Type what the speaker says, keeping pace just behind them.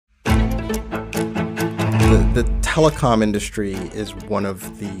The telecom industry is one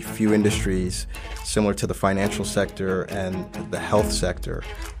of the few industries, similar to the financial sector and the health sector,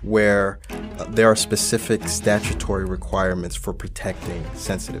 where there are specific statutory requirements for protecting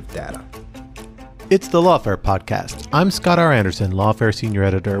sensitive data. It's the Lawfare podcast. I'm Scott R. Anderson, Lawfare senior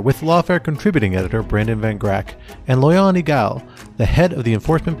editor, with Lawfare contributing editor Brandon Van Grack, and Loyaan Egal, the head of the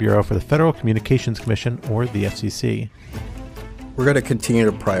Enforcement Bureau for the Federal Communications Commission, or the FCC. We're going to continue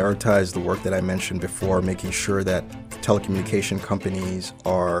to prioritize the work that I mentioned before, making sure that telecommunication companies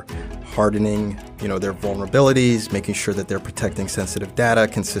are hardening, their vulnerabilities, making sure that they're protecting sensitive data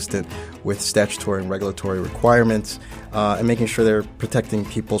consistent with statutory and regulatory requirements, and making sure they're protecting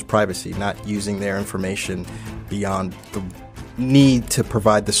people's privacy, not using their information beyond the need to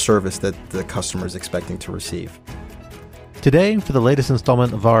provide the service that the customer is expecting to receive. Today, for the latest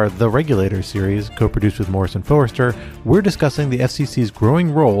installment of our The Regulator series, co-produced with Morrison Foerster, we're discussing the FCC's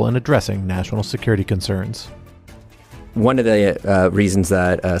growing role in addressing national security concerns. One of the reasons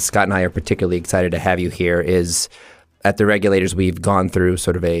that Scott and I are particularly excited to have you here is at the Regulators, we've gone through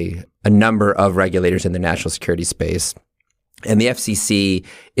sort of a number of regulators in the national security space. And the FCC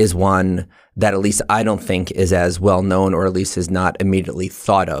is one that at least I don't think is as well known, or at least is not immediately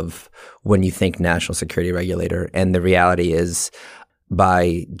thought of when you think national security regulator. And the reality is,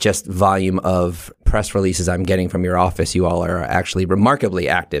 by just volume of press releases I'm getting from your office, you all are actually remarkably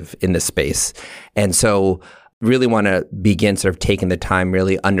active in this space. And so really want to begin sort of taking the time,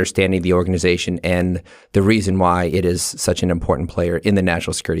 really understanding the organization and the reason why it is such an important player in the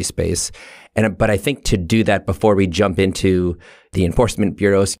national security space. But I think to do that, before we jump into the enforcement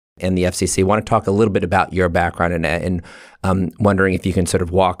bureaus and the FCC, I want to talk a little bit about your background and wondering if you can sort of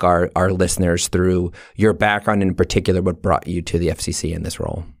walk our listeners through your background, and in particular, what brought you to the FCC in this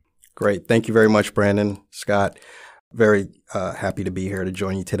role. Great. Thank you very much, Brandon, Scott. Very happy to be here to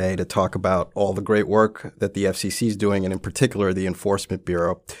join you today to talk about all the great work that the FCC is doing, and in particular, the Enforcement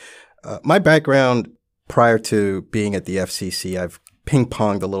Bureau. My background prior to being at the FCC, I've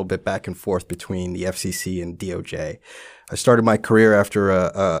ping-ponged a little bit back and forth between the FCC and DOJ. I started my career after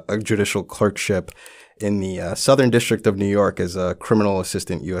a judicial clerkship in the Southern District of New York as a criminal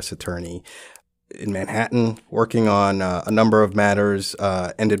assistant U.S. attorney in Manhattan, working on a number of matters,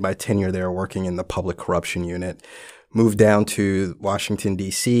 ended my tenure there working in the public corruption unit. Moved down to Washington,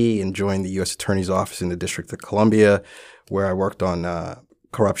 D.C., and joined the U.S. Attorney's Office in the District of Columbia, where I worked on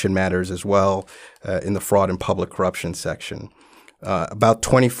corruption matters as well in the fraud and public corruption section. About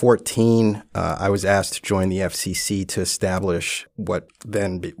 2014, I was asked to join the FCC to establish what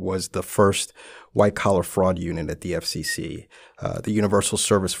then was the first white-collar fraud unit at the FCC, the Universal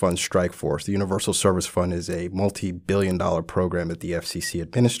Service Fund Strike Force. The Universal Service Fund is a multi-billion-dollar program that the FCC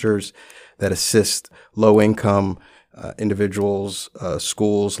administers that assists low-income individuals,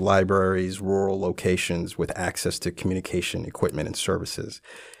 schools, libraries, rural locations with access to communication equipment and services.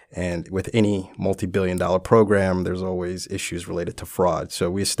 And with any multi-billion-dollar program, there's always issues related to fraud. So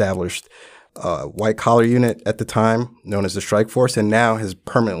we established a white-collar unit at the time known as the Strike Force, and now has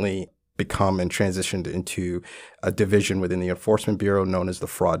permanently become and transitioned into a division within the Enforcement Bureau known as the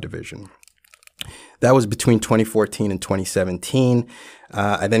Fraud Division. That was between 2014 and 2017.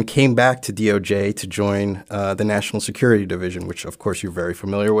 I then came back to DOJ to join the National Security Division, which of course you're very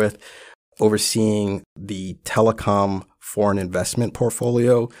familiar with, overseeing the telecom foreign investment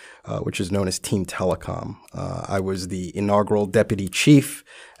portfolio, which is known as Team Telecom. I was the inaugural deputy chief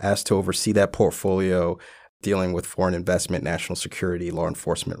asked to oversee that portfolio, dealing with foreign investment, national security, law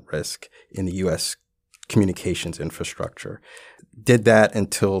enforcement risk in the U.S. communications infrastructure. Did that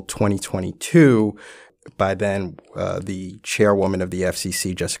until 2022. By then, the chairwoman of the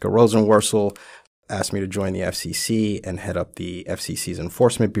FCC, Jessica Rosenworcel, asked me to join the FCC and head up the FCC's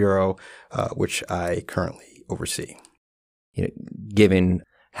Enforcement Bureau, which I currently oversee. Given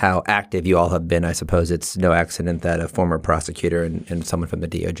how active you all have been, I suppose it's no accident that a former prosecutor and someone from the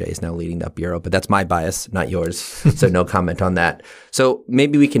DOJ is now leading that bureau. But that's my bias, not yours, so no comment on that. So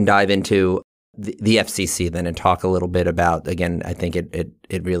maybe we can dive into the FCC then and talk a little bit about, again, I think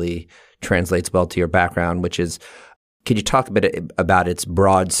it really translates well to your background, which is, could you talk a bit about its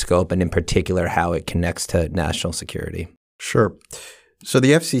broad scope and in particular how it connects to national security? Sure. So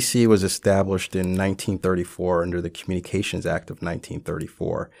the FCC was established in 1934 under the Communications Act of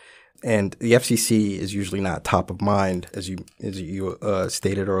 1934. And the FCC is usually not top of mind, as you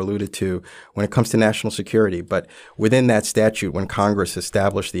stated or alluded to, when it comes to national security. But within that statute, when Congress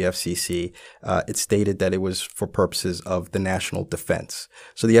established the FCC, it stated that it was for purposes of the national defense.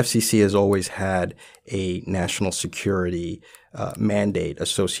 So the FCC has always had a national security mandate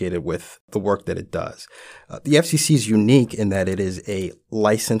associated with the work that it does. The FCC is unique in that it is a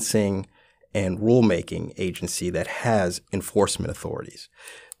licensing and rulemaking agency that has enforcement authorities.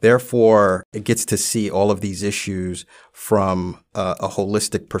 Therefore, it gets to see all of these issues from a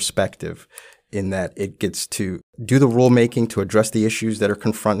holistic perspective, in that it gets to do the rulemaking to address the issues that are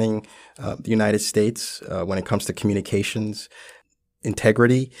confronting the United States when it comes to communications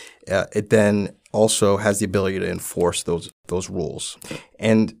integrity. It then also has the ability to enforce those rules.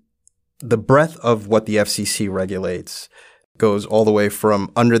 And the breadth of what the FCC regulates goes all the way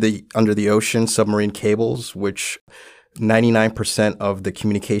from under the ocean submarine cables, which 99% of the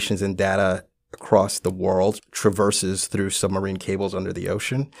communications and data across the world traverses through submarine cables under the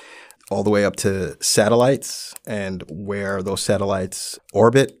ocean, all the way up to satellites and where those satellites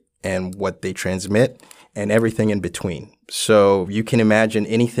orbit and what they transmit, and everything in between. So you can imagine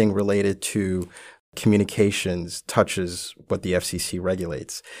anything related to communications touches what the FCC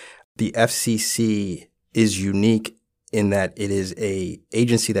regulates. The FCC is unique in that it is an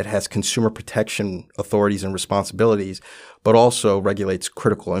agency that has consumer protection authorities and responsibilities, but also regulates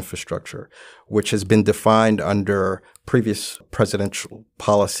critical infrastructure, which has been defined under previous presidential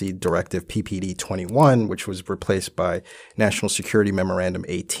policy directive PPD 21, which was replaced by National Security Memorandum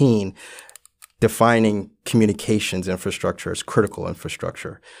 18, defining communications infrastructure as critical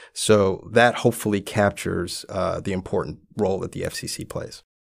infrastructure. So that hopefully captures the important role that the FCC plays.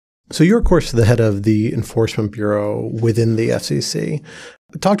 So you're, of course, the head of the Enforcement Bureau within the FCC.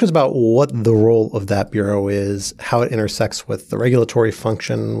 Talk to us about what the role of that bureau is, how it intersects with the regulatory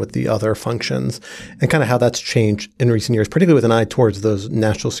function, with the other functions, and kind of how that's changed in recent years, particularly with an eye towards those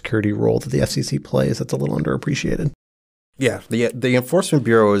national security role that the FCC plays that's a little underappreciated. Yeah, the Enforcement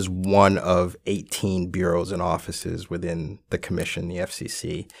Bureau is one of 18 bureaus and offices within the Commission, the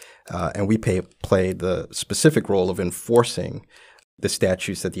FCC, and we play the specific role of enforcing the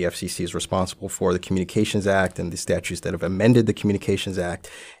statutes that the FCC is responsible for, the Communications Act and the statutes that have amended the Communications Act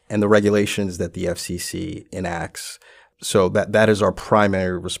and the regulations that the FCC enacts. So that is our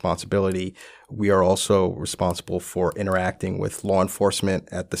primary responsibility. We are also responsible for interacting with law enforcement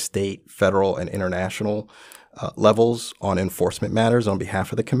at the state, federal, and international levels on enforcement matters on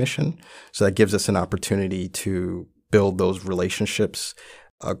behalf of the Commission. So that gives us an opportunity to build those relationships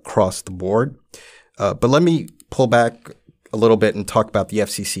across the board. But let me pull back a little bit and talk about the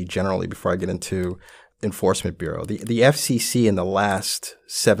FCC generally before I get into Enforcement Bureau. The FCC in the last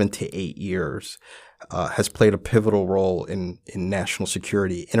 7 to 8 years has played a pivotal role in national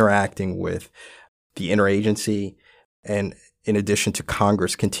security, interacting with the interagency, and in addition to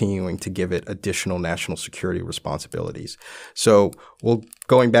Congress continuing to give it additional national security responsibilities. So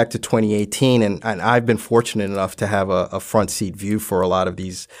going back to 2018, and I've been fortunate enough to have a front seat view for a lot of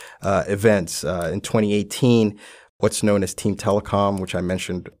these events. In 2018, what's known as Team Telecom, which I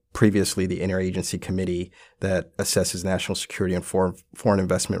mentioned previously, the interagency committee that assesses national security and foreign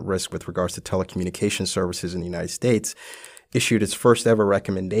investment risk with regards to telecommunication services in the United States, issued its first ever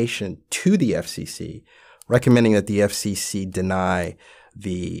recommendation to the FCC, recommending that the FCC deny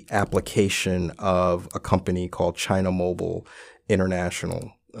the application of a company called China Mobile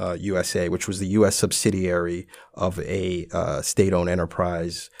International, USA, which was the U.S. subsidiary of a state-owned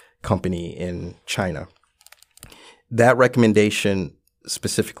enterprise company in China. That recommendation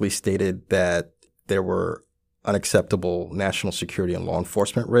specifically stated that there were unacceptable national security and law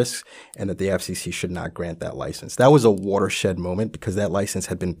enforcement risks and that the FCC should not grant that license. That was a watershed moment because that license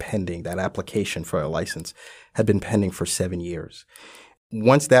had been pending. That application for a license had been pending for 7 years.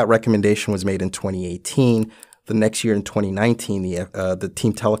 Once that recommendation was made in 2018, the next year in 2019, the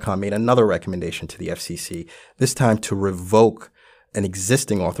Team Telecom made another recommendation to the FCC, this time to revoke an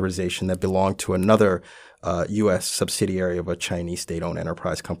existing authorization that belonged to another U.S. subsidiary of a Chinese state-owned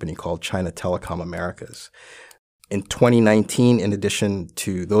enterprise company called China Telecom Americas. In 2019, in addition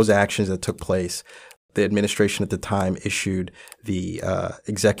to those actions that took place, the administration at the time issued the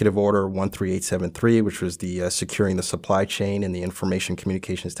Executive Order 13873, which was the securing the supply chain and the information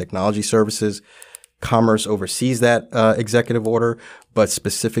communications technology services. Commerce oversees that executive order, but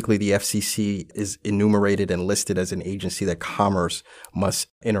specifically the FCC is enumerated and listed as an agency that Commerce must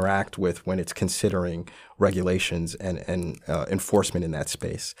interact with when it's considering regulations and enforcement in that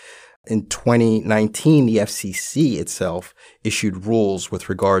space. In 2019, the FCC itself issued rules with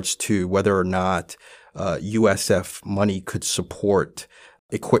regards to whether or not USF money could support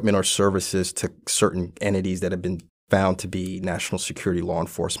equipment or services to certain entities that have been found to be national security law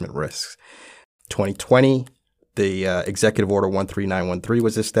enforcement risks. 2020, the Executive Order 13913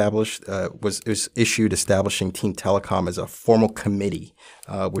 was established, was issued establishing Team Telecom as a formal committee,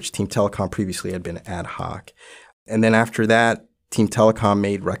 which Team Telecom previously had been ad hoc. And then after that, Team Telecom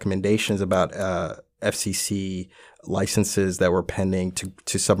made recommendations about FCC licenses that were pending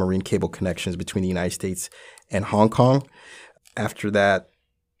to submarine cable connections between the United States and Hong Kong. After that,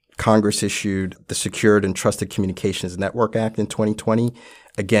 Congress issued the Secured and Trusted Communications Network Act in 2020,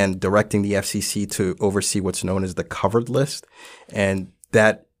 again, directing the FCC to oversee what's known as the covered list. And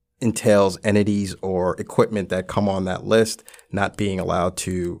that entails entities or equipment that come on that list not being allowed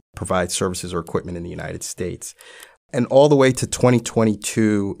to provide services or equipment in the United States. And all the way to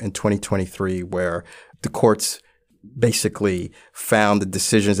 2022 and 2023, where the courts basically found the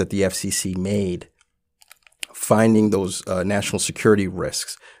decisions that the FCC made, finding those national security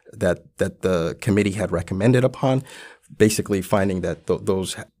risks that the committee had recommended upon, basically finding that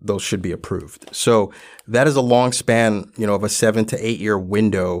those should be approved. So that is a long span, of a 7 to 8 year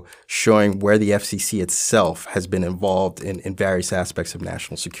window showing where the FCC itself has been involved in various aspects of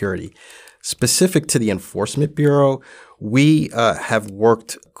national security. Specific to the Enforcement Bureau, we have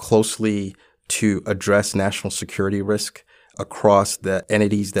worked closely to address national security risk across the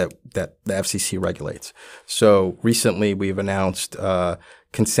entities that the FCC regulates. So recently we've announced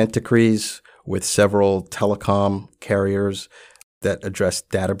consent decrees with several telecom carriers that address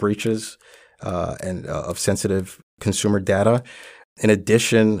data breaches and of sensitive consumer data. In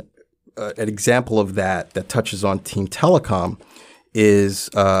addition, an example of that touches on Team Telecom is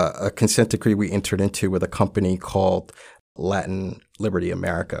a consent decree we entered into with a company called Latin Liberty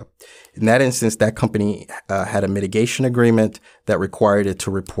America. In that instance, that company had a mitigation agreement that required it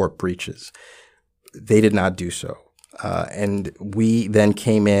to report breaches. They did not do so. And we then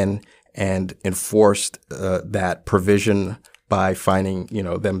came in and enforced that provision by finding,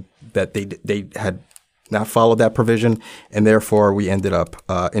 them that they had not followed that provision, and therefore we ended up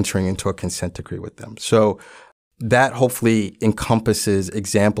entering into a consent decree with them. So that hopefully encompasses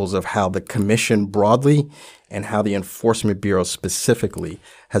examples of how the Commission broadly and how the Enforcement Bureau specifically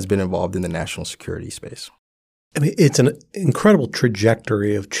has been involved in the national security space. I mean, it's an incredible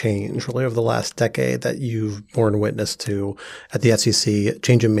trajectory of change really over the last decade that you've borne witness to at the FCC,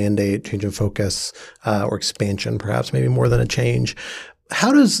 change in mandate, change in focus, or expansion, perhaps maybe more than a change.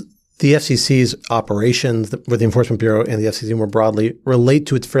 How does the FCC's operations with the Enforcement Bureau and the FCC more broadly relate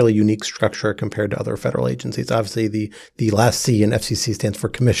to its fairly unique structure compared to other federal agencies? Obviously, the last C in FCC stands for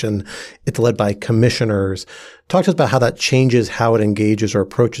commission. It's led by commissioners. Talk to us about how that changes how it engages or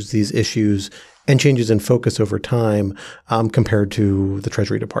approaches these issues and changes in focus over time compared to the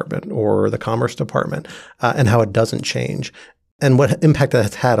Treasury Department or the Commerce Department, and how it doesn't change, and what impact that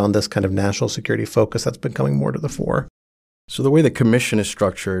has had on this kind of national security focus that's been coming more to the fore. So the way the commission is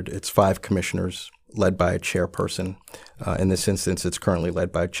structured, it's 5 commissioners led by a chairperson. In this instance, it's currently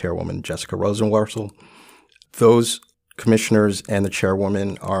led by Chairwoman Jessica Rosenworcel. Those commissioners and the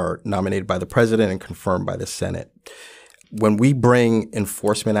chairwoman are nominated by the president and confirmed by the Senate. When we bring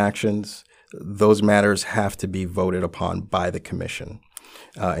enforcement actions, those matters have to be voted upon by the commission,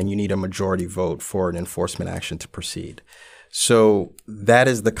 and you need a majority vote for an enforcement action to proceed. So that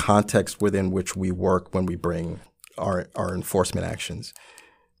is the context within which we work when we bring our enforcement actions.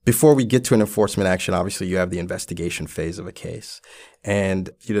 Before we get to an enforcement action, obviously you have the investigation phase of a case. And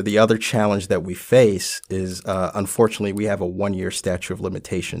the other challenge that we face is, unfortunately, we have a 1-year statute of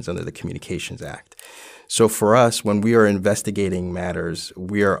limitations under the Communications Act. So for us, when we are investigating matters,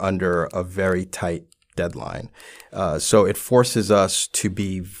 we are under a very tight deadline. So it forces us to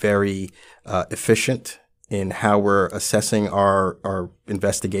be very efficient in how we're assessing our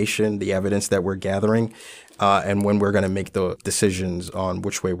investigation, the evidence that we're gathering, and when we're going to make the decisions on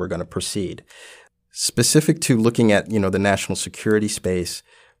which way we're going to proceed. Specific to looking at, the national security space,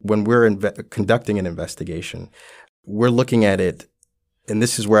 when we're conducting an investigation, we're looking at it, and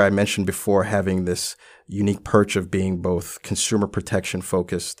this is where I mentioned before having this unique perch of being both consumer protection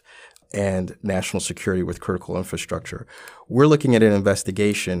focused and national security with critical infrastructure. We're looking at an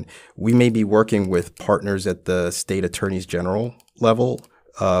investigation. We may be working with partners at the state attorneys general level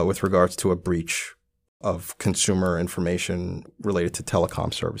with regards to a breach of consumer information related to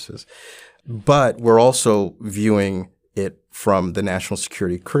telecom services. But we're also viewing it from the national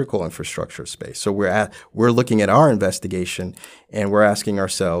security critical infrastructure space. So we're looking at our investigation and we're asking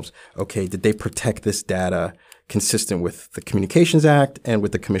ourselves, okay, did they protect this data consistent with the Communications Act and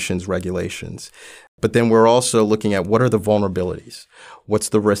with the Commission's regulations? But then we're also looking at what are the vulnerabilities? What's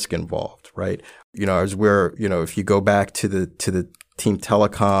the risk involved, right? As we're, if you go back to the Team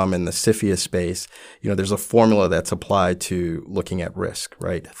Telecom and the CFIA space, there's a formula that's applied to looking at risk,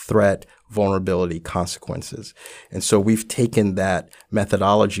 right? Threat, vulnerability, consequences. And so we've taken that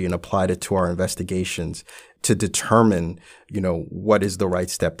methodology and applied it to our investigations to determine, what is the right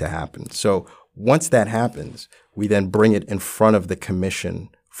step to happen. So once that happens, we then bring it in front of the commission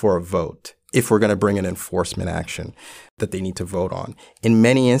for a vote. if we're going to bring an enforcement action that they need to vote on. In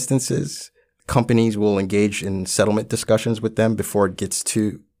many instances, companies will engage in settlement discussions with them before it gets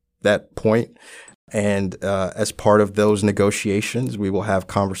to that point. And as part of those negotiations, we will have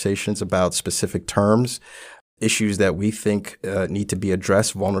conversations about specific terms, issues that we think need to be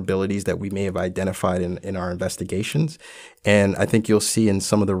addressed, vulnerabilities that we may have identified in our investigations. And I think you'll see in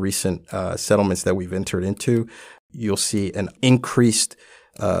some of the recent settlements that we've entered into, you'll see an increased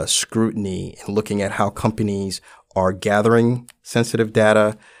scrutiny in looking at how companies are gathering sensitive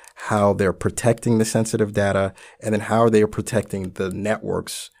data, how they're protecting the sensitive data, and then how they are protecting the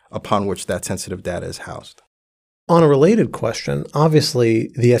networks upon which that sensitive data is housed. On a related question, obviously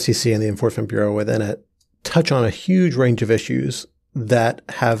the FCC and the Enforcement Bureau within it touch on a huge range of issues that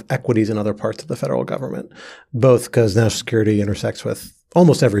have equities in other parts of the federal government, both because national security intersects with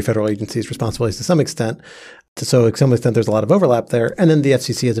almost every federal agency's responsibilities to some extent. So to some extent, there's a lot of overlap there. And then the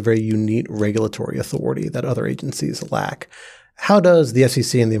FCC has a very unique regulatory authority that other agencies lack. How does the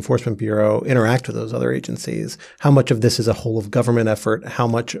FCC and the Enforcement Bureau interact with those other agencies? How much of this is a whole of government effort? How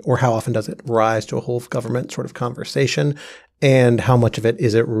much or how often does it rise to a whole of government sort of conversation? And how much of it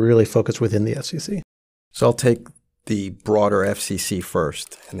is it really focused within the FCC? So I'll take the broader FCC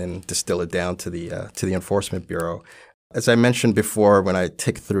first and then distill it down to the Enforcement Bureau. As I mentioned before, when I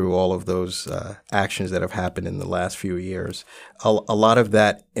tick through all of those actions that have happened in the last few years, a lot of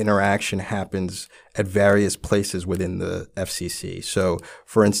that interaction happens at various places within the FCC. So,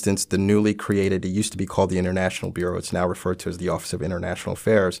 for instance, the newly created, it used to be called the International Bureau. It's now referred to as the Office of International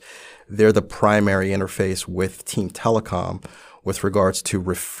Affairs. They're the primary interface with Team Telecom with regards to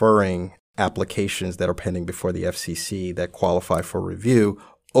referring applications that are pending before the FCC that qualify for review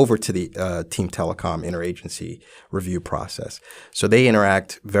over to the Team Telecom interagency review process. So they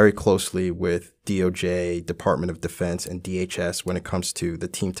interact very closely with DOJ, Department of Defense, and DHS when it comes to the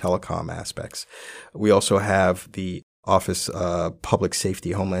Team Telecom aspects. We also have the Office of Public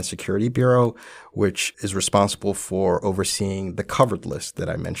Safety Homeland Security Bureau, which is responsible for overseeing the covered list that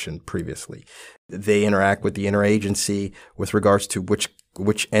I mentioned previously. They interact with the interagency with regards to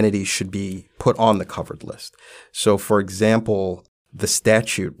which entities should be put on the covered list. So, for example, the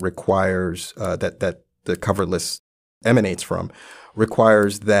statute requires that the covered list emanates from,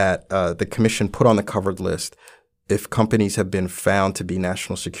 requires that the commission put on the covered list if companies have been found to be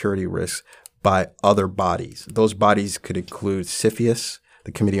national security risks by other bodies. Those bodies could include CFIUS,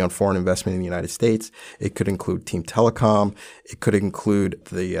 the Committee on Foreign Investment in the United States. It could include Team Telecom. It could include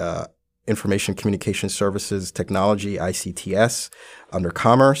the Information Communication Services Technology, ICTS, under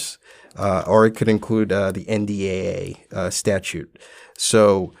Commerce. Or it could include the NDAA statute.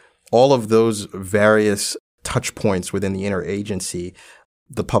 So all of those various touch points within the interagency,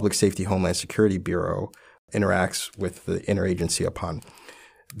 the Public Safety Homeland Security Bureau interacts with the interagency upon.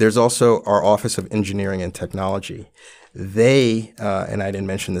 There's also our Office of Engineering and Technology. They, and I didn't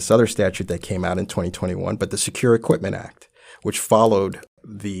mention this other statute that came out in 2021, but the Secure Equipment Act, which followed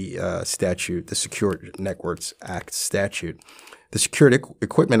the statute, the Secure Networks Act statute. The Security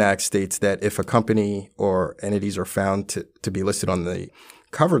Equipment Act states that if a company or entities are found to be listed on the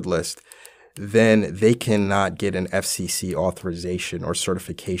covered list, then they cannot get an FCC authorization or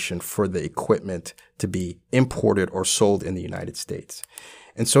certification for the equipment to be imported or sold in the United States.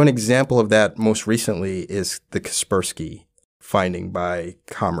 And so an example of that most recently is the Kaspersky finding by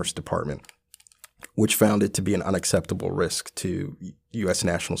Commerce Department, which found it to be an unacceptable risk to U.S.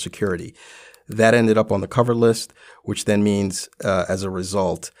 national security. That ended up on the cover list, which then means, as a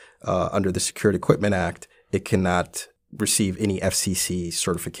result, under the Security Equipment Act, it cannot receive any FCC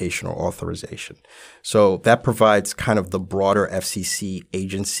certification or authorization. So that provides kind of the broader FCC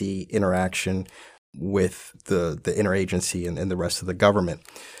agency interaction with the interagency and the rest of the government.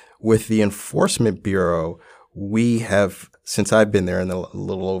 With the Enforcement Bureau, we have, since I've been there in a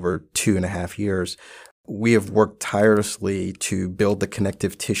little over 2.5 years, we have worked tirelessly to build the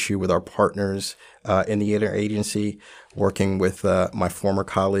connective tissue with our partners in the interagency, working with my former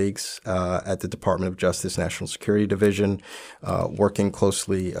colleagues at the Department of Justice National Security Division, working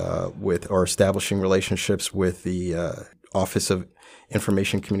closely with or establishing relationships with the Office of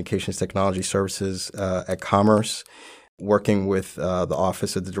Information Communications Technology Services at Commerce, working with the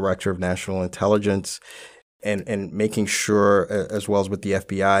Office of the Director of National Intelligence, and making sure, as well as with the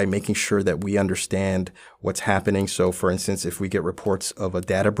FBI, making sure that we understand what's happening. So, for instance, if we get reports of a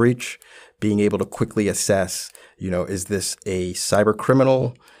data breach, being able to quickly assess, is this a cyber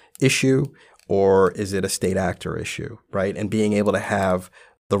criminal issue or is it a state actor issue, right? And being able to have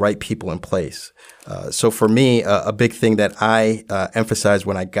the right people in place. So for me, a big thing that I emphasized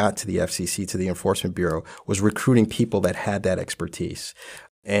when I got to the FCC, to the Enforcement Bureau, was recruiting people that had that expertise.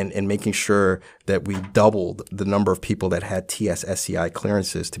 and making sure that we doubled the number of people that had TS/SCI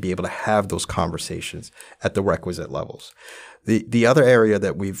clearances to be able to have those conversations at the requisite levels. The other area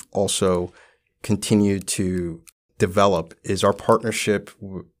that we've also continued to develop is our partnership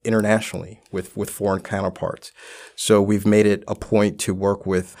internationally with foreign counterparts. So we've made it a point to work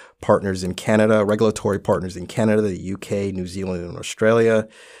with partners in Canada, regulatory partners in Canada, the UK, New Zealand, and Australia,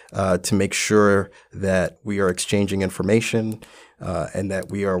 to make sure that we are exchanging information and that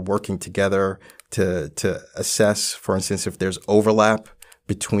we are working together to assess, for instance, if there's overlap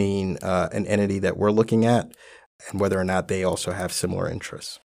between an entity that we're looking at and whether or not they also have similar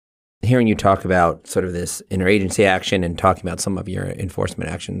interests. Hearing you talk about sort of this interagency action and talking about some of your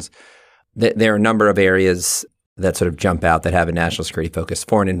enforcement actions, there are a number of areas that sort of jump out that have a national security focus.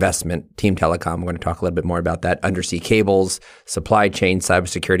 Foreign investment, team telecom, we're going to talk a little bit more about that. Undersea cables, supply chain,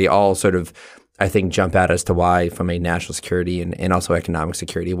 cybersecurity, all sort of, I think, jump out as to why, from a national security and also economic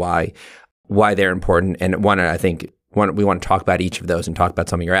security, why they're important. And we want to talk about each of those and talk about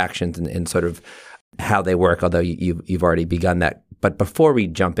some of your actions and sort of how they work, although you've already begun that. But before we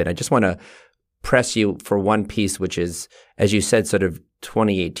jump in, I just want to press you for one piece, which is, as you said, sort of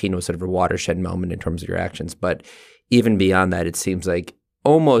 2018 was sort of a watershed moment in terms of your actions. But even beyond that, it seems like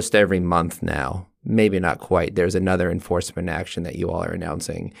almost every month now, maybe not quite, there's another enforcement action that you all are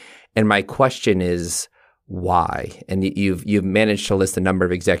announcing. And my question is, why? And you've managed to list a number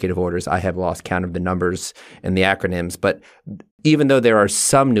of executive orders. I have lost count of the numbers and the acronyms. But even though there are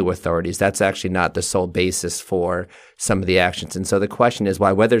some new authorities, that's actually not the sole basis for some of the actions. And so the question is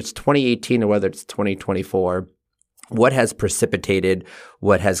why, whether it's 2018 or whether it's 2024, what has precipitated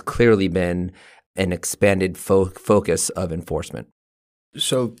what has clearly been an expanded focus of enforcement?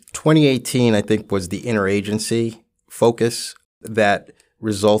 So 2018, I think, was the interagency focus that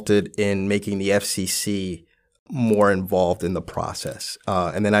resulted in making the FCC more involved in the process.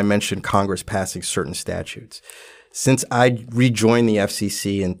 And then I mentioned Congress passing certain statutes. Since I rejoined the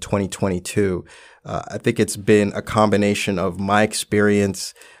FCC in 2022, I think it's been a combination of my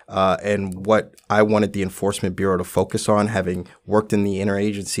experience and what I wanted the Enforcement Bureau to focus on, having worked in the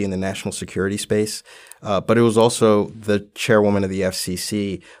interagency and the national security space. But it was also the chairwoman of the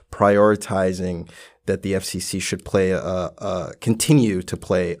FCC prioritizing that the FCC should continue to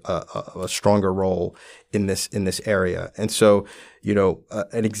play a stronger role in this area. And so,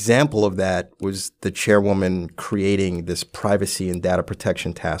 an example of that was the chairwoman creating this Privacy and Data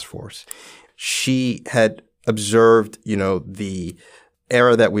Protection Task Force. She had observed, the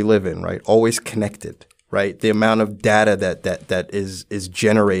era that we live in, right? Always connected, right? The amount of data that is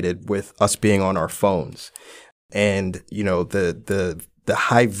generated with us being on our phones, and the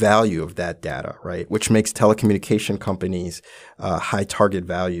high value of that data, right? Which makes telecommunication companies high target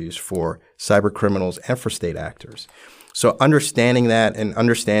values for cyber criminals and for state actors. So understanding that and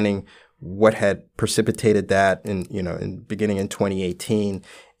understanding what had precipitated that in beginning in 2018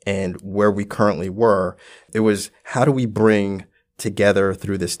 and where we currently were, it was how do we bring together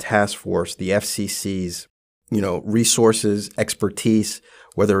through this task force the FCC's resources, expertise,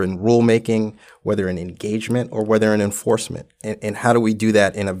 whether in rulemaking, whether in engagement, or whether in enforcement. And how do we do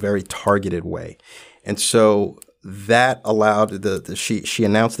that in a very targeted way? And so that allowed she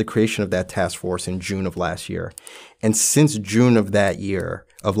announced the creation of that task force in June of last year. And since June of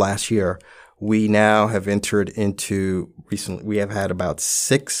last year, we now have we have had about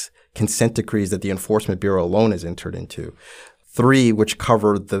 6 consent decrees that the Enforcement Bureau alone has entered into. 3 which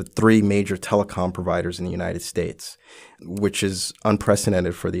cover the 3 major telecom providers in the United States, which is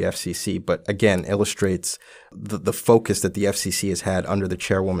unprecedented for the FCC, but again illustrates the focus that the FCC has had under the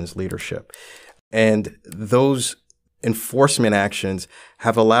chairwoman's leadership. And those enforcement actions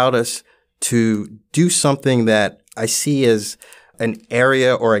have allowed us to do something that I see as an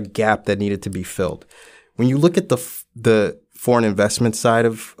area or a gap that needed to be filled. When you look at the foreign investment side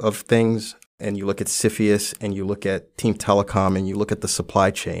of things, and you look at CFIUS, and you look at Team Telecom, and you look at the supply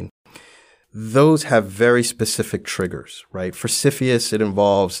chain, those have very specific triggers, right? For CFIUS, it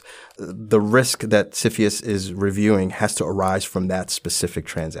involves the risk that CFIUS is reviewing has to arise from that specific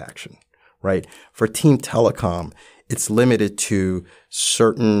transaction, right? For Team Telecom, it's limited to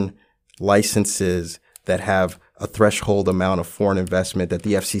certain licenses that have a threshold amount of foreign investment that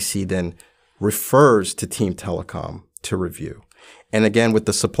the FCC then refers to Team Telecom to review. And again, with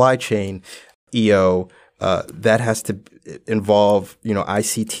the supply chain, EO, that has to involve,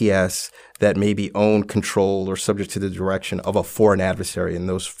 ICTS that may be owned, controlled, or subject to the direction of a foreign adversary, and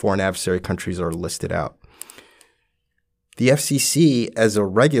those foreign adversary countries are listed out. The FCC, as a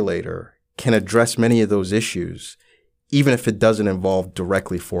regulator, can address many of those issues, even if it doesn't involve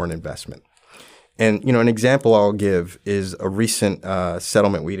directly foreign investment. And, an example I'll give is a recent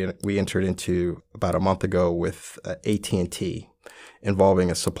settlement we entered into about a month ago with AT&T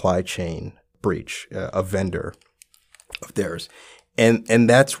involving a supply chain breach, a vendor of theirs. And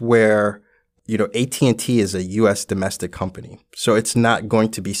that's where, AT&T is a U.S. domestic company. So it's not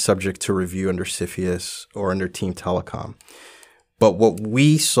going to be subject to review under CFIUS or under Team Telecom. But what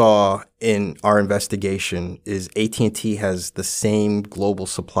we saw in our investigation is AT&T has the same global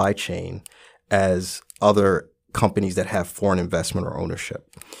supply chain as other companies that have foreign investment or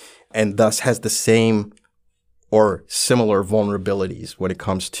ownership, and thus has the same or similar vulnerabilities when it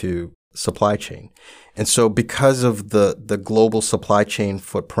comes to supply chain. And so because of the global supply chain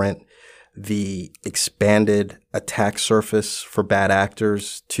footprint, the expanded attack surface for bad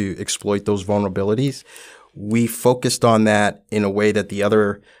actors to exploit those vulnerabilities, we focused on that in a way that the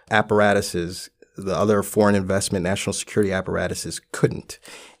other apparatuses, the other foreign investment, national security apparatuses couldn't.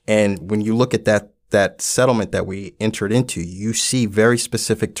 And when you look at that settlement that we entered into, you see very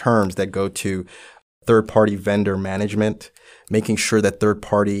specific terms that go to third-party vendor management, making sure that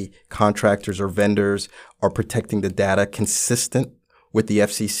third-party contractors or vendors are protecting the data consistent with the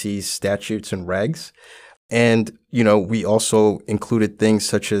FCC's statutes and regs. And, we also included things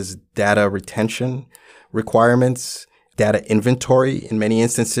such as data retention requirements, data inventory. In many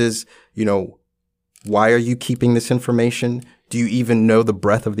instances, why are you keeping this information? Do you even know the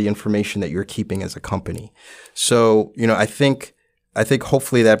breadth of the information that you're keeping as a company? So, I think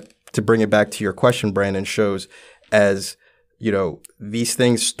hopefully that, to bring it back to your question, Brandon, shows as, these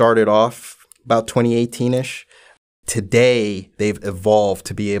things started off about 2018-ish. Today, they've evolved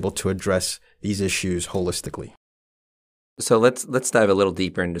to be able to address these issues holistically. So let's dive a little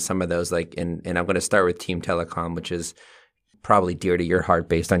deeper into some of those, and I'm going to start with Team Telecom, which is probably dear to your heart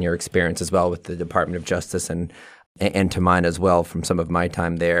based on your experience as well with the Department of Justice and to mine as well from some of my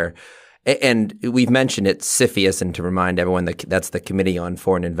time there. And we've mentioned it, CFIUS, and to remind everyone that that's the Committee on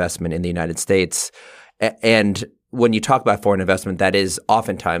Foreign Investment in the United States. And when you talk about foreign investment, that is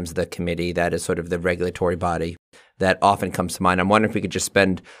oftentimes the committee that is sort of the regulatory body that often comes to mind. I'm wondering if we could just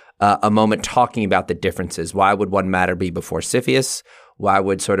spend a moment talking about the differences. Why would one matter be before CFIUS? Why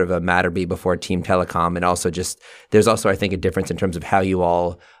would sort of a matter be before Team Telecom? And also there's also, I think, a difference in terms of how you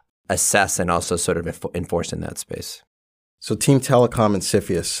all assess and also sort of enforce in that space. So Team Telecom and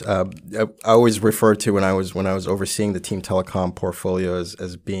CFIUS, I always referred to when I was overseeing the Team Telecom portfolio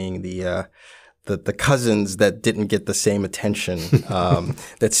as being the cousins that didn't get the same attention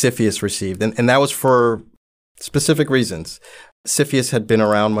that CFIUS received. And that was for specific reasons. CFIUS had been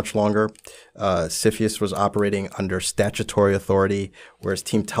around much longer. CFIUS was operating under statutory authority, whereas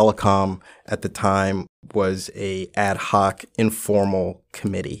Team Telecom at the time was a ad hoc, informal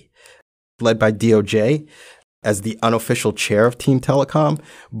committee led by DOJ as the unofficial chair of Team Telecom,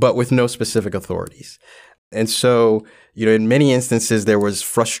 but with no specific authorities. And so, in many instances, there was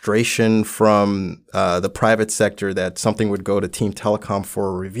frustration from the private sector that something would go to Team Telecom for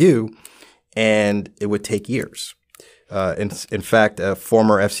a review, and it would take years. In fact, a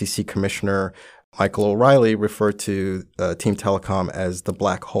former FCC commissioner, Michael O'Reilly, referred to Team Telecom as the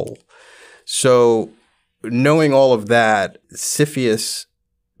black hole. So knowing all of that, CFIUS,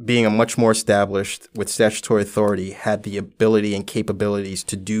 being a much more established with statutory authority, had the ability and capabilities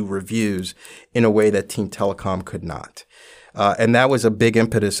to do reviews in a way that Team Telecom could not. And that was a big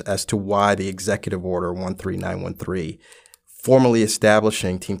impetus as to why the Executive Order 13913 formally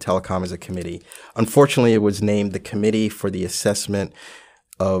establishing Team Telecom as a committee. Unfortunately, it was named the Committee for the Assessment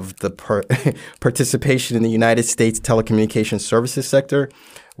of the Participation in the United States Telecommunications Services Sector,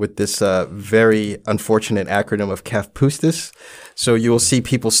 with this very unfortunate acronym of CAFPUSTIS. So you will see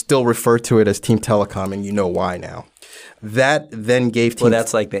people still refer to it as Team Telecom, and you know why now. That then gave Team... Well,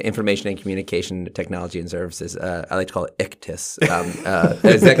 that's like the Information and Communication Technology and Services. I like to call it ICTIS.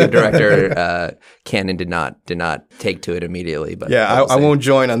 Executive Director Cannon did not take to it immediately. But yeah, I won't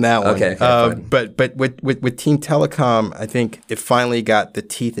join on that one. Okay, but with Team Telecom, I think it finally got the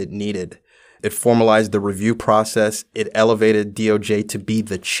teeth it needed. It formalized the review process. It elevated DOJ to be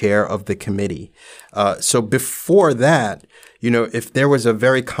the chair of the committee. So before that, if there was a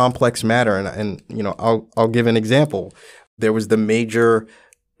very complex matter, and I'll give an example. There was the major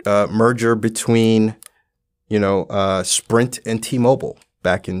merger between, Sprint and T-Mobile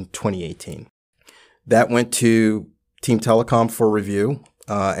back in 2018. That went to Team Telecom for review,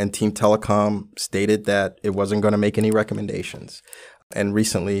 and Team Telecom stated that it wasn't going to make any recommendations. And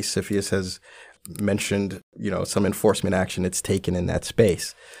recently, CFIUS has mentioned, some enforcement action it's taken in that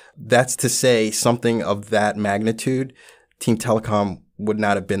space. That's to say something of that magnitude, Team Telecom would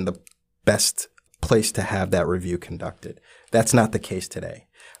not have been the best place to have that review conducted. That's not the case today.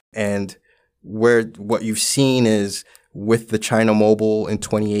 And, where what you've seen is with the China Mobile in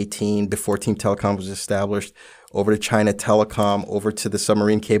 2018, before Team Telecom was established, over to China Telecom, over to the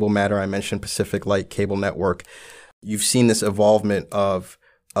submarine cable matter I mentioned, Pacific Light Cable Network, you've seen this evolvement of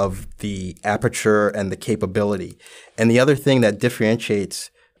the aperture and the capability. And the other thing that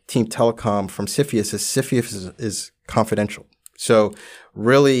differentiates Team Telecom from CFIUS is CFIUS is confidential. So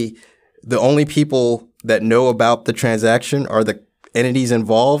really, the only people that know about the transaction are the entities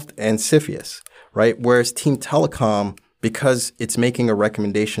involved and CFIUS, right? Whereas Team Telecom, because it's making a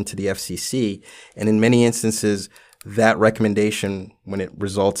recommendation to the FCC, and in many instances, that recommendation, when it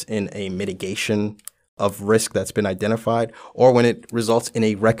results in a mitigation of risk that's been identified, or when it results in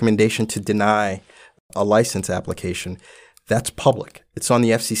a recommendation to deny a license application, that's public. It's on the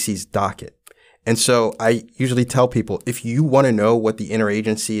FCC's docket. And so I usually tell people, if you want to know what the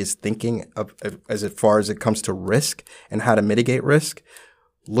interagency is thinking of as far as it comes to risk and how to mitigate risk,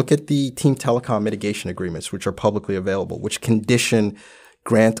 look at the Team Telecom mitigation agreements, which are publicly available, which condition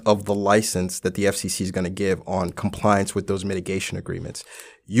grant of the license that the FCC is going to give on compliance with those mitigation agreements.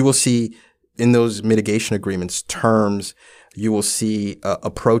 You will see in those mitigation agreements terms, you will see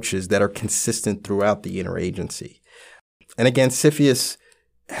approaches that are consistent throughout the interagency. And again, CFIUS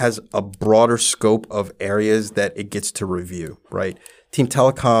has a broader scope of areas that it gets to review, right? Team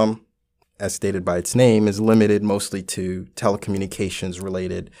Telecom, as stated by its name, is limited mostly to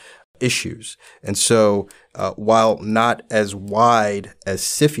telecommunications-related issues. And so while not as wide as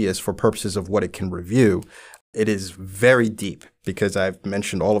CFIUS for purposes of what it can review, it is very deep because I've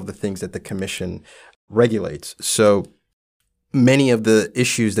mentioned all of the things that the Commission regulates. So many of the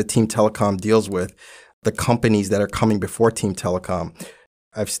issues that Team Telecom deals with, the companies that are coming before Team Telecom,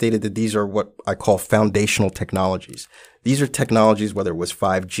 I've stated that these are what I call foundational technologies. These are technologies, whether it was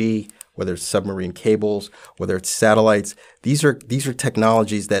 5G, whether it's submarine cables, whether it's satellites. These are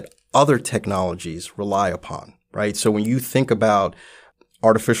technologies that other technologies rely upon, right? So when you think about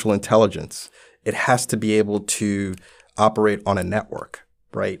artificial intelligence, it has to be able to operate on a network,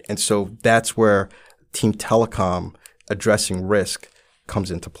 right? And so that's where Team Telecom addressing risk comes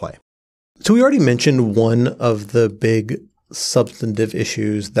into play. So we already mentioned one of the big substantive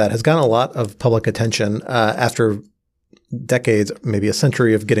issues that has gotten a lot of public attention after decades, maybe a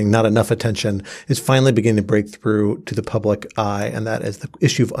century of getting not enough attention, is finally beginning to break through to the public eye, and that is the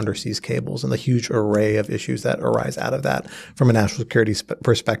issue of undersea cables and the huge array of issues that arise out of that from a national security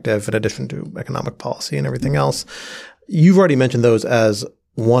perspective, in addition to economic policy and everything else. You've already mentioned those as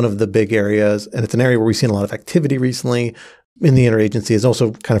one of the big areas, and it's an area where we've seen a lot of activity recently in the interagency, is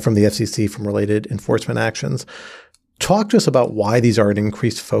also kind of from the FCC, from related enforcement actions. Talk to us about why these are an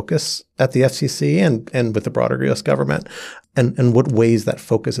increased focus at the FCC and with the broader U.S. government, and what ways that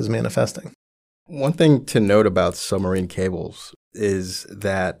focus is manifesting. One thing to note about submarine cables is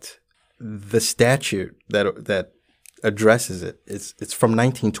that the statute that addresses it, it's from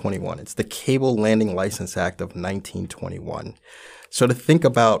 1921. It's the Cable Landing License Act of 1921. So to think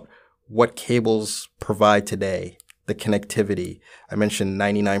about what cables provide today, the connectivity, I mentioned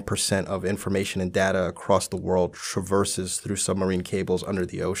 99% of information and data across the world traverses through submarine cables under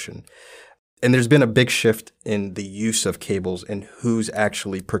the ocean. And there's been a big shift in the use of cables and who's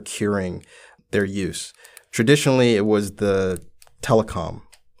actually procuring their use. Traditionally, it was the telecom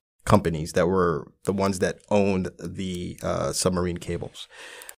companies that were the ones that owned the submarine cables.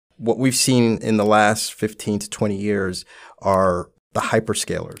 What we've seen in the last 15 to 20 years are the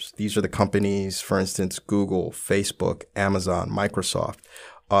hyperscalers. These are the companies, for instance, Google, Facebook, Amazon, Microsoft,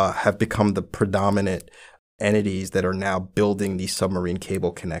 have become the predominant entities that are now building these submarine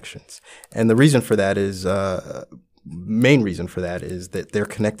cable connections. And the reason for that is, main reason for that is that they're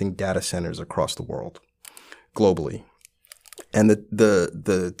connecting data centers across the world, globally. And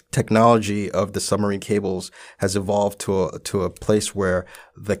the technology of the submarine cables has evolved to a place where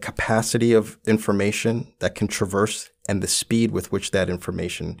the capacity of information that can traverse and the speed with which that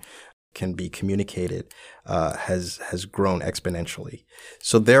information can be communicated has grown exponentially.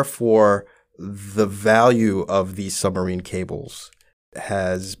 So therefore, the value of these submarine cables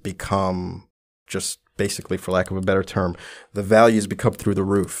has become, just basically, for lack of a better term, the value has become through the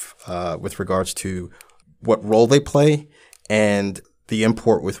roof with regards to what role they play and the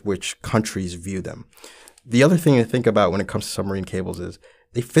import with which countries view them. The other thing to think about when it comes to submarine cables is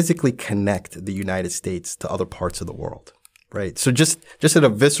they physically connect the United States to other parts of the world, right? So just at a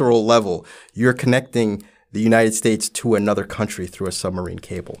visceral level, you're connecting the United States to another country through a submarine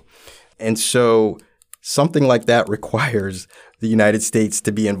cable. And so something like that requires the United States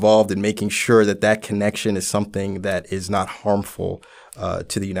to be involved in making sure that that connection is something that is not harmful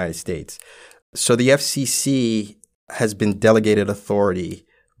to the United States. So the FCC has been delegated authority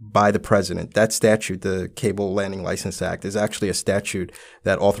by the president. That statute, the Cable Landing License Act, is actually a statute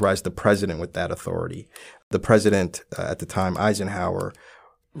that authorized the president with that authority. The president at the time, Eisenhower,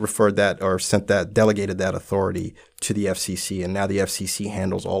 delegated that authority to the FCC, and now the FCC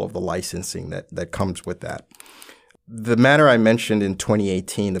handles all of the licensing that comes with that. The matter I mentioned in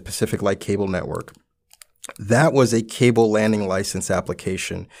 2018, the Pacific Light Cable Network, that was a cable landing license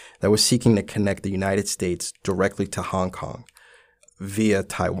application that was seeking to connect the United States directly to Hong Kong via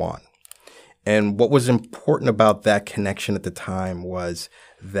Taiwan. And what was important about that connection at the time was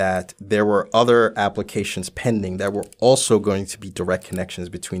that there were other applications pending that were also going to be direct connections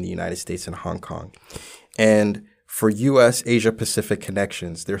between the United States and Hong Kong. And for U.S. Asia-Pacific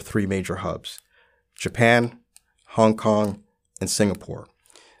connections, there are three major hubs: Japan, Hong Kong, and Singapore.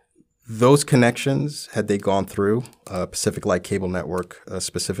 Those connections, had they gone through, Pacific Light Cable Network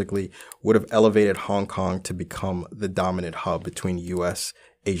specifically, would have elevated Hong Kong to become the dominant hub between U.S.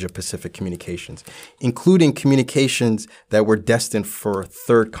 Asia-Pacific communications, including communications that were destined for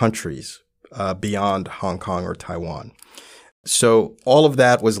third countries beyond Hong Kong or Taiwan. So all of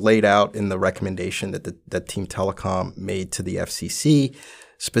that was laid out in the recommendation that Team Telecom made to the FCC,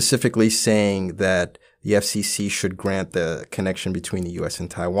 specifically saying that the FCC should grant the connection between the U.S. and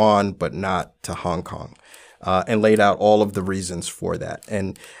Taiwan, but not to Hong Kong, and laid out all of the reasons for that.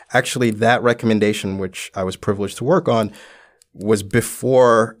 And actually, that recommendation, which I was privileged to work on, was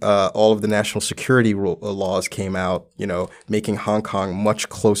before all of the national security laws came out, making Hong Kong much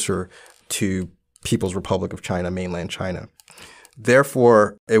closer to People's Republic of China, mainland China.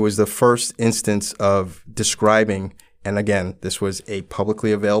 Therefore, it was the first instance of describing, and again, this was a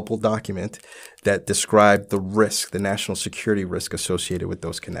publicly available document that described the risk, the national security risk associated with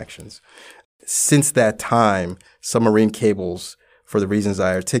those connections. Since that time, submarine cables, for the reasons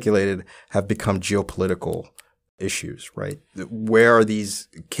I articulated, have become geopolitical issues, right? Where are these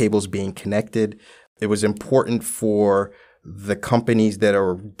cables being connected? It was important for the companies that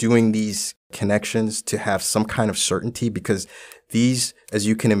are doing these connections to have some kind of certainty, because these, as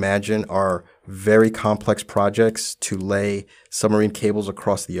you can imagine, are very complex projects to lay submarine cables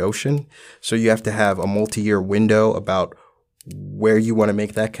across the ocean. So you have to have a multi-year window about where you want to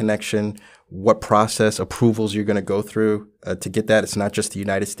make that connection, what process approvals you're going to go through to get that. It's not just the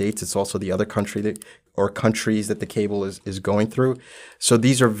United States, it's also the other countries that the cable is going through. So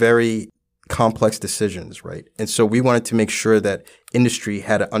these are very complex decisions, right? And so we wanted to make sure that industry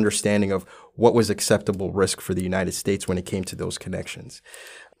had an understanding of what was acceptable risk for the United States when it came to those connections.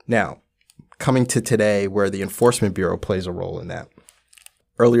 Now, coming to today, where the Enforcement Bureau plays a role in that.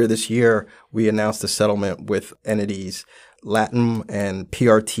 Earlier this year, we announced a settlement with entities LATAM and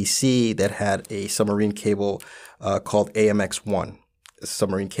PRTC that had a submarine cable called AMX-1, a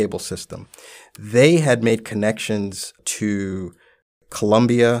submarine cable system. They had made connections to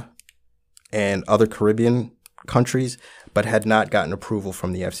Colombia and other Caribbean countries, but had not gotten approval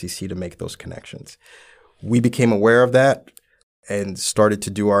from the FCC to make those connections. We became aware of that and started to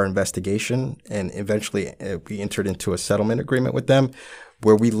do our investigation, and eventually we entered into a settlement agreement with them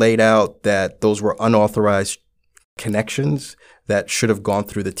where we laid out that those were unauthorized connections that should have gone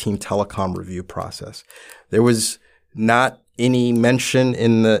through the Team Telecom review process. There was not any mention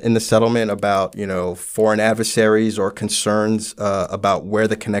in the settlement about foreign adversaries or concerns about where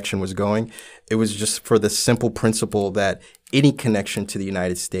the connection was going. It was just for the simple principle that any connection to the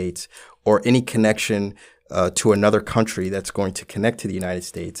United States or any connection to another country that's going to connect to the United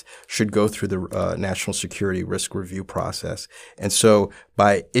States should go through the national security risk review process. And so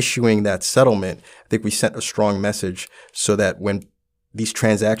by issuing that settlement, I think we sent a strong message so that when these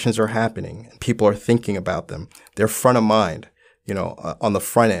transactions are happening and people are thinking about them, they're front of mind, on the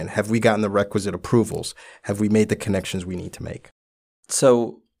front end. Have we gotten the requisite approvals? Have we made the connections we need to make?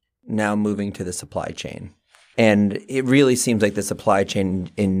 So now moving to the supply chain. And it really seems like the supply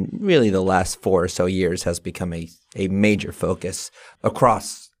chain in really the last 4 or so years has become a major focus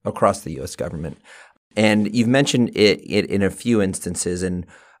across the U.S. government. And you've mentioned it in a few instances, and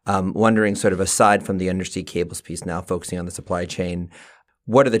wondering sort of aside from the undersea cables piece now, focusing on the supply chain,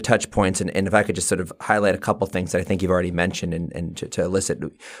 what are the touch points? And if I could just sort of highlight a couple things that I think you've already mentioned and to elicit.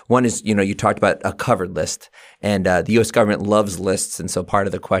 One is, you talked about a covered list, and the U.S. government loves lists. And so part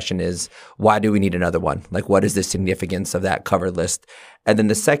of the question is, why do we need another one? Like, what is the significance of that covered list? And then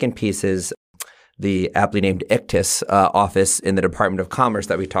the second piece is the aptly named ICTIS office in the Department of Commerce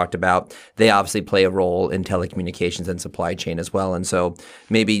that we talked about. They obviously play a role in telecommunications and supply chain as well. And so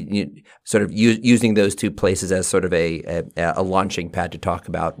maybe sort of using those two places as sort of a launching pad to talk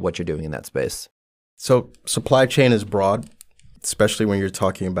about what you're doing in that space. So supply chain is broad, especially when you're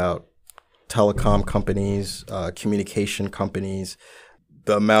talking about telecom companies, communication companies.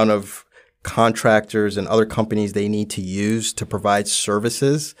 the amount of contractors and other companies they need to use to provide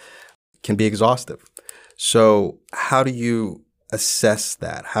services can be exhaustive. So how do you assess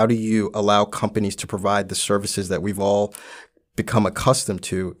that? How do you allow companies to provide the services that we've all become accustomed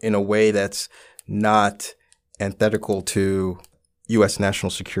to in a way that's not antithetical to U.S. national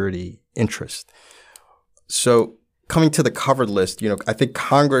security interest? So coming to the covered list, I think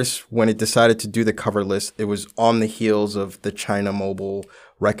Congress, when it decided to do the covered list, it was on the heels of the China Mobile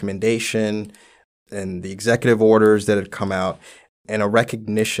recommendation and the executive orders that had come out, and a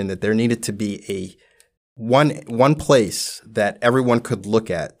recognition that there needed to be one place that everyone could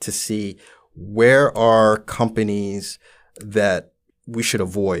look at to see where are companies that we should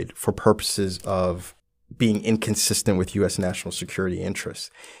avoid for purposes of being inconsistent with U.S. national security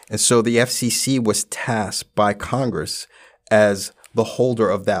interests. And so the FCC was tasked by Congress as the holder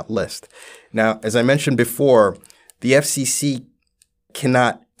of that list. Now, as I mentioned before, the FCC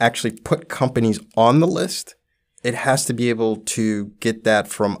cannot actually put companies on the list. It has to be able to get that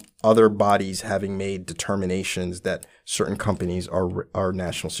from other bodies having made determinations that certain companies are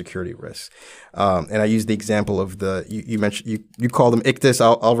national security risks. And I use the example of you mentioned, you call them ICTIS.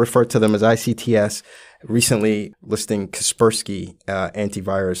 I'll refer to them as ICTS. Recently listing Kaspersky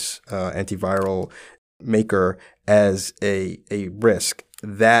antiviral maker as a risk.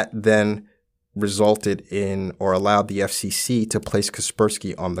 That then resulted in or allowed the FCC to place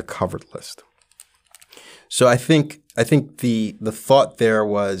Kaspersky on the covered list. So I think the thought there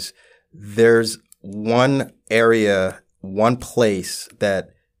was there's one area, one place that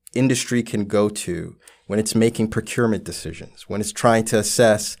industry can go to when it's making procurement decisions, when it's trying to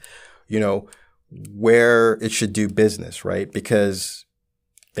assess, where it should do business, right? Because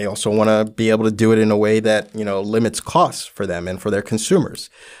they also want to be able to do it in a way that, limits costs for them and for their consumers.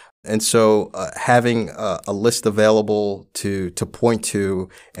 And so having a list available to point to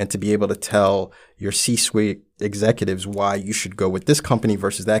and to be able to tell your C-suite executives why you should go with this company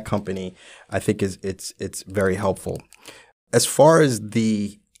versus that company, I think it's very helpful. As far as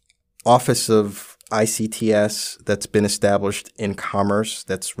the Office of ICTS that's been established in Commerce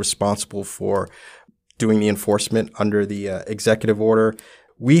that's responsible for doing the enforcement under the executive order,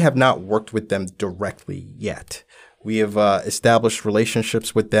 we have not worked with them directly yet. We have established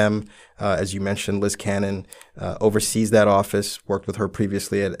relationships with them. As you mentioned, Liz Cannon oversees that office, worked with her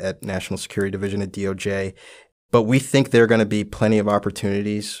previously at National Security Division at DOJ. But we think there are going to be plenty of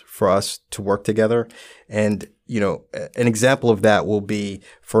opportunities for us to work together. And, an example of that will be,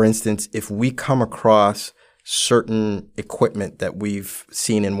 for instance, if we come across certain equipment that we've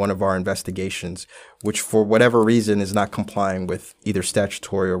seen in one of our investigations, which for whatever reason is not complying with either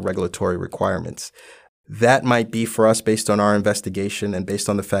statutory or regulatory requirements, that might be for us based on our investigation and based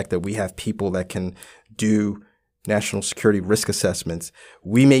on the fact that we have people that can do national security risk assessments.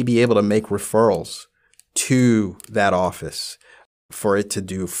 We may be able to make referrals to that office for it to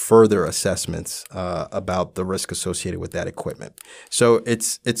do further assessments about the risk associated with that equipment. So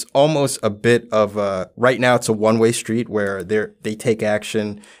it's almost a bit of right now it's a one-way street where they take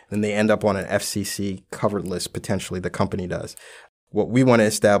action and they end up on an FCC covered list, potentially the company does. What we want to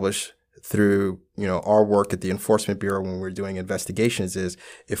establish through our work at the Enforcement Bureau when we're doing investigations is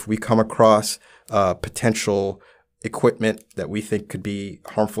if we come across potential equipment that we think could be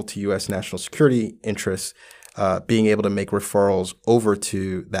harmful to U.S. national security interests, being able to make referrals over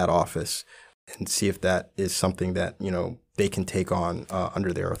to that office and see if that is something that they can take on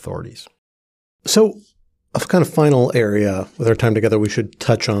under their authorities. So a kind of final area with our time together we should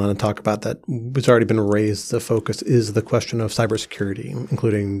touch on and talk about that has already been raised. The focus is the question of cybersecurity,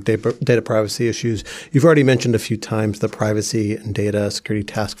 including data privacy issues. You've already mentioned a few times the Privacy and Data Security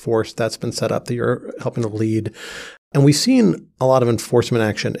Task Force that's been set up that you're helping to lead. And we've seen a lot of enforcement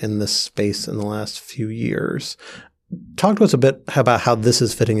action in this space in the last few years. Talk to us a bit about how this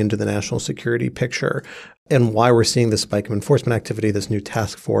is fitting into the national security picture and why we're seeing this spike of enforcement activity, this new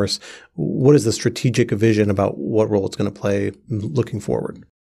task force. What is the strategic vision about what role it's going to play looking forward?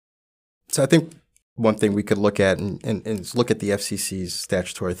 So I think one thing we could look at and is look at the FCC's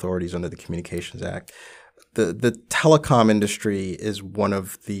statutory authorities under the Communications Act. The telecom industry is one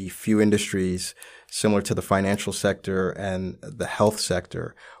of the few industries similar to the financial sector and the health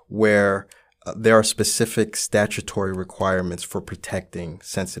sector where there are specific statutory requirements for protecting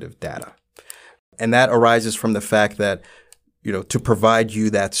sensitive data. And that arises from the fact that, to provide you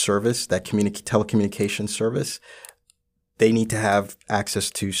that service, that telecommunication service, they need to have access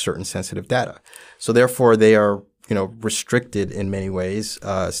to certain sensitive data. So therefore, they are, restricted in many ways,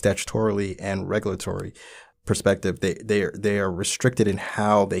 statutorily and regulatory perspective. They are restricted in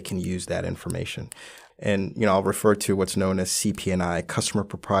how they can use that information. And, I'll refer to what's known as CPNI, Customer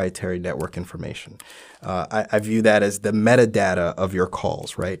Proprietary Network Information. I view that as the metadata of your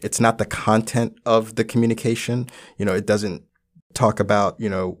calls, right? It's not the content of the communication. It doesn't talk about,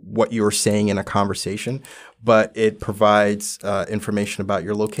 what you were saying in a conversation, but it provides information about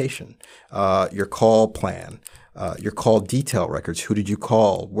your location, your call plan, your call detail records. Who did you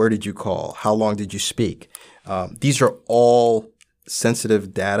call? Where did you call? How long did you speak? These are all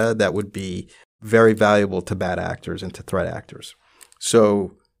sensitive data that would be very valuable to bad actors and to threat actors.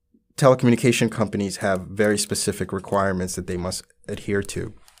 So telecommunication companies have very specific requirements that they must adhere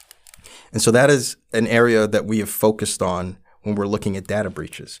to. And so that is an area that we have focused on when we're looking at data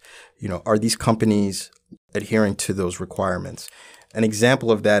breaches. Are these companies adhering to those requirements? An example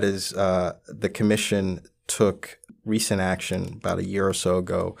of that is the commission took recent action about a year or so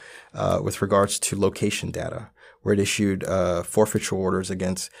ago with regards to location data, where it issued forfeiture orders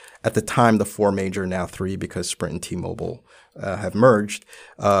against, at the time, the 4 major, now 3, because Sprint and T-Mobile have merged,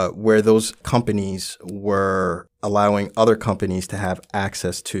 where those companies were allowing other companies to have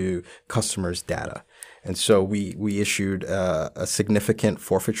access to customers' data. And so we issued a significant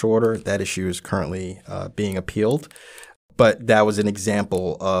forfeiture order. That issue is currently being appealed. But that was an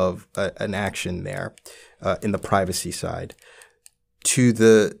example of an action there in the privacy side. To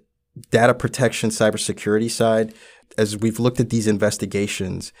the data protection, cybersecurity side, as we've looked at these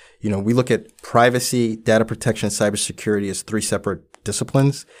investigations, we look at privacy, data protection, cybersecurity as 3 separate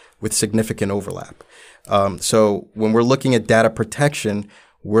disciplines with significant overlap. So when we're looking at data protection,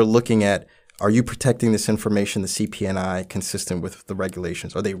 we're looking at, are you protecting this information, the CPNI, consistent with the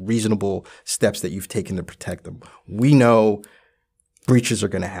regulations? Are they reasonable steps that you've taken to protect them? We know breaches are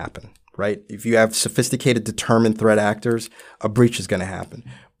going to happen, right? If you have sophisticated, determined threat actors, a breach is going to happen.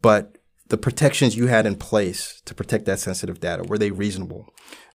 But the protections you had in place to protect that sensitive data, were they reasonable?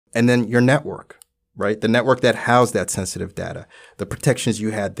 And then your network, right? The network that housed that sensitive data, the protections you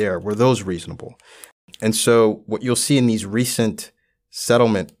had there, were those reasonable? And so what you'll see in these recent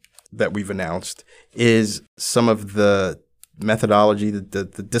settlement that we've announced is some of the methodology, the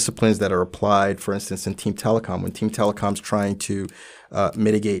disciplines that are applied, for instance, in Team Telecom. When Team Telecom's trying to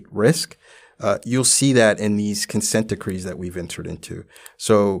mitigate risk, you'll see that in these consent decrees that we've entered into.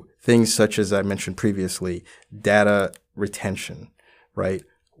 So things such as I mentioned previously, data retention, right?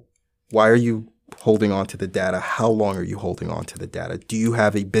 Why are you holding on to the data? How long are you holding on to the data? Do you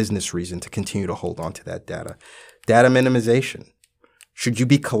have a business reason to continue to hold on to that data? Data minimization. Should you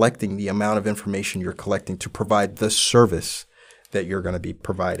be collecting the amount of information you're collecting to provide the service that you're going to be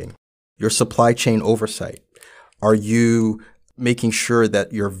providing? Your supply chain oversight. Are you making sure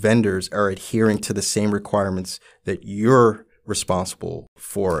that your vendors are adhering to the same requirements that you're responsible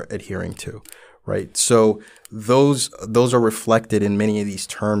for adhering to, right? So those are reflected in many of these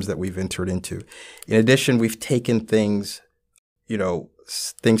terms that we've entered into. In addition, we've taken things,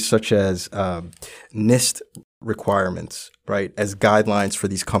 things such as NIST requirements, right, as guidelines for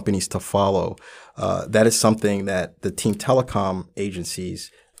these companies to follow. That is something that the Team Telecom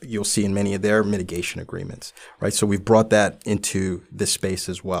agencies, you'll see in many of their mitigation agreements, right? So we've brought that into this space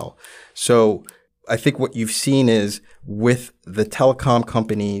as well. So I think what you've seen is with the telecom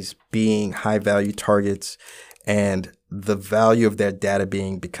companies being high value targets and the value of their data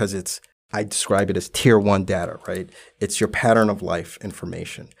being, because I describe it as tier 1 data, right? It's your pattern of life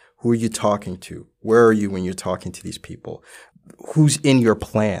information. Who are you talking to? Where are you when you're talking to these people? Who's in your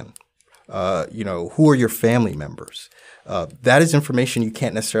plan? Who are your family members? That is information you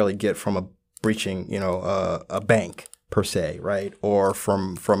can't necessarily get from breaching, a bank per se, right? Or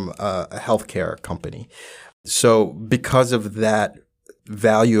from a healthcare company. So because of that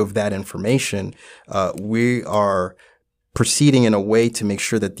value of that information, we are proceeding in a way to make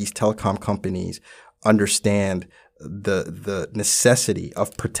sure that these telecom companies understand the necessity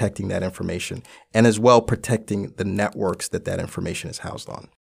of protecting that information and as well protecting the networks that information is housed on.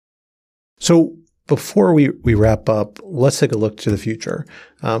 So before we wrap up, let's take a look to the future.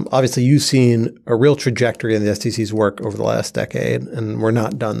 Obviously, you've seen a real trajectory in the FCC's work over the last decade, and we're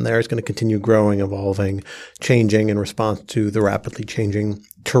not done there. It's going to continue growing, evolving, changing in response to the rapidly changing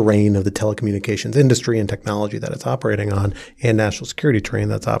terrain of the telecommunications industry and technology that it's operating on and national security terrain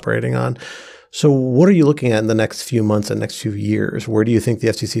that's operating on. So what are you looking at in the next few months and next few years? Where do you think the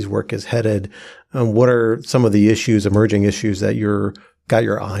FCC's work is headed? And what are some of the emerging issues that you're got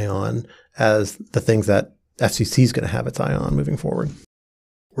your eye on as the things that FCC is going to have its eye on moving forward?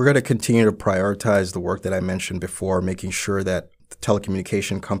 We're going to continue to prioritize the work that I mentioned before, making sure that the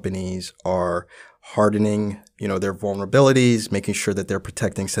telecommunication companies are hardening, their vulnerabilities, making sure that they're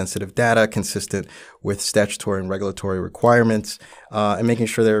protecting sensitive data consistent with statutory and regulatory requirements, and making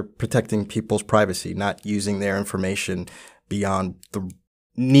sure they're protecting people's privacy, not using their information beyond the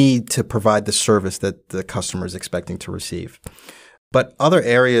need to provide the service that the customer is expecting to receive. But other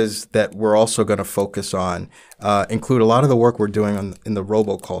areas that we're also going to focus on include a lot of the work we're doing in the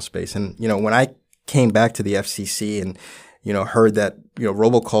robocall space. And, when I came back to the FCC and, heard that,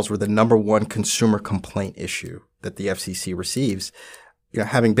 robocalls were the number one consumer complaint issue that the FCC receives,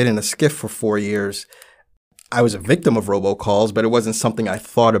 having been in a SCIF for 4 years, I was a victim of robocalls, but it wasn't something I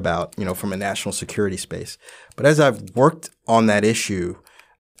thought about, from a national security space. But as I've worked on that issue,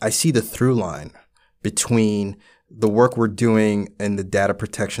 I see the through line between the work we're doing in the data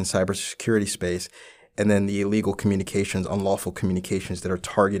protection cybersecurity space and then the illegal communications, unlawful communications that are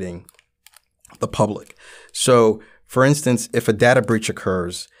targeting the public. So, for instance, if a data breach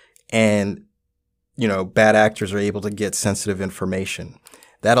occurs and, bad actors are able to get sensitive information,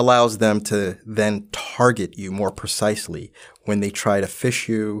 that allows them to then target you more precisely when they try to phish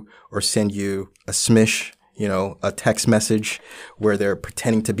you or send you a smish, a text message where they're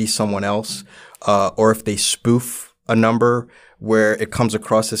pretending to be someone else, or if they spoof a number where it comes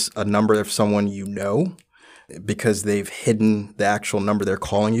across as a number of someone because they've hidden the actual number they're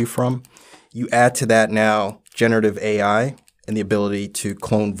calling you from. You add to that now generative AI and the ability to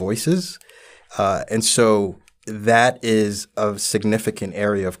clone voices. And so that is a significant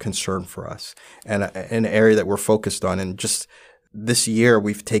area of concern for us and an area that we're focused on. And just this year,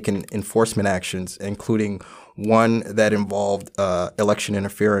 we've taken enforcement actions, including one that involved election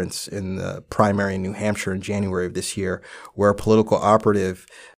interference in the primary in New Hampshire in January of this year, where a political operative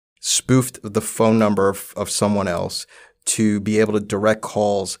spoofed the phone number of someone else to be able to direct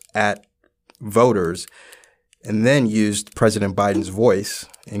calls at voters, and then used President Biden's voice,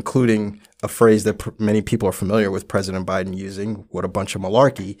 including a phrase that many people are familiar with President Biden using, "what a bunch of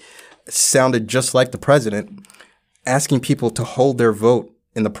malarkey," sounded just like the president, asking people to hold their vote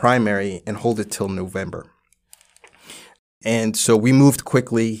in the primary and hold it till November. And so we moved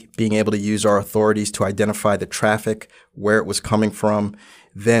quickly, being able to use our authorities to identify the traffic, where it was coming from.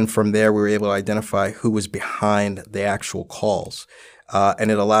 Then from there, we were able to identify who was behind the actual calls.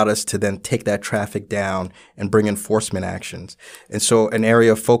 And it allowed us to then take that traffic down and bring enforcement actions. And so an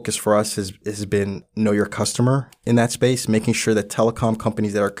area of focus for us has been know your customer in that space, making sure that telecom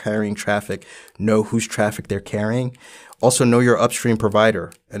companies that are carrying traffic know whose traffic they're carrying. Also know your upstream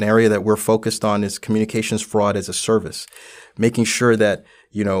provider. An area that we're focused on is communications fraud as a service, making sure that,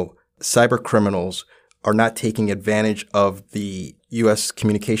 cyber criminals are not taking advantage of the U.S.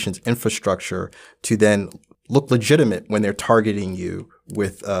 communications infrastructure to then look legitimate when they're targeting you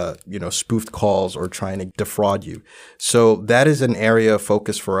with, spoofed calls or trying to defraud you. So that is an area of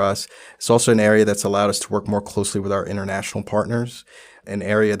focus for us. It's also an area that's allowed us to work more closely with our international partners, an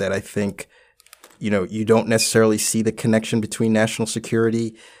area that I think, you don't necessarily see the connection between national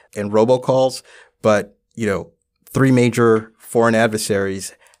security and robocalls, but, 3 major foreign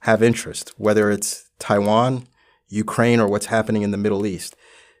adversaries have interest, whether it's Taiwan, Ukraine, or what's happening in the Middle East.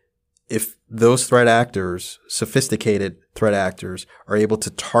 If those threat actors, sophisticated threat actors, are able to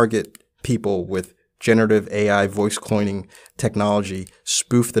target people with generative AI voice cloning technology,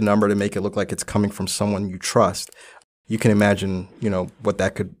 spoof the number to make it look like it's coming from someone you trust, you can imagine, what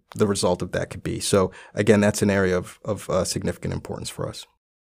the result of that could be. So again, that's an area of significant importance for us.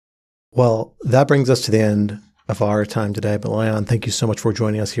 Well, that brings us to the end of our time today. But Loyaan, thank you so much for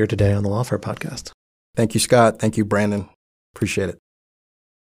joining us here today on the Lawfare podcast. Thank you, Scott. Thank you, Brandon. Appreciate it.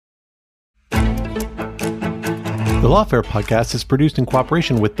 The Lawfare podcast is produced in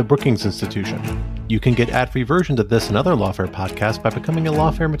cooperation with the Brookings Institution. You can get ad-free versions of this and other Lawfare podcasts by becoming a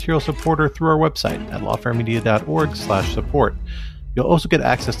Lawfare material supporter through our website at lawfaremedia.org/support. You'll also get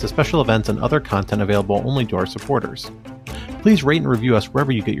access to special events and other content available only to our supporters. Please rate and review us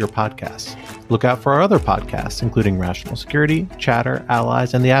wherever you get your podcasts. Look out for our other podcasts, including Rational Security, Chatter,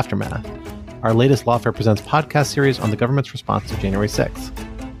 Allies, and The Aftermath, our latest Lawfare Presents podcast series on the government's response to January 6th.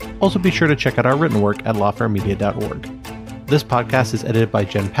 Also be sure to check out our written work at lawfaremedia.org. This podcast is edited by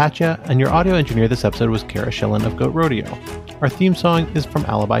Jen Patja, and your audio engineer this episode was Kara Schillen of Goat Rodeo. Our theme song is from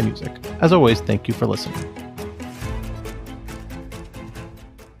Alibi Music. As always, thank you for listening.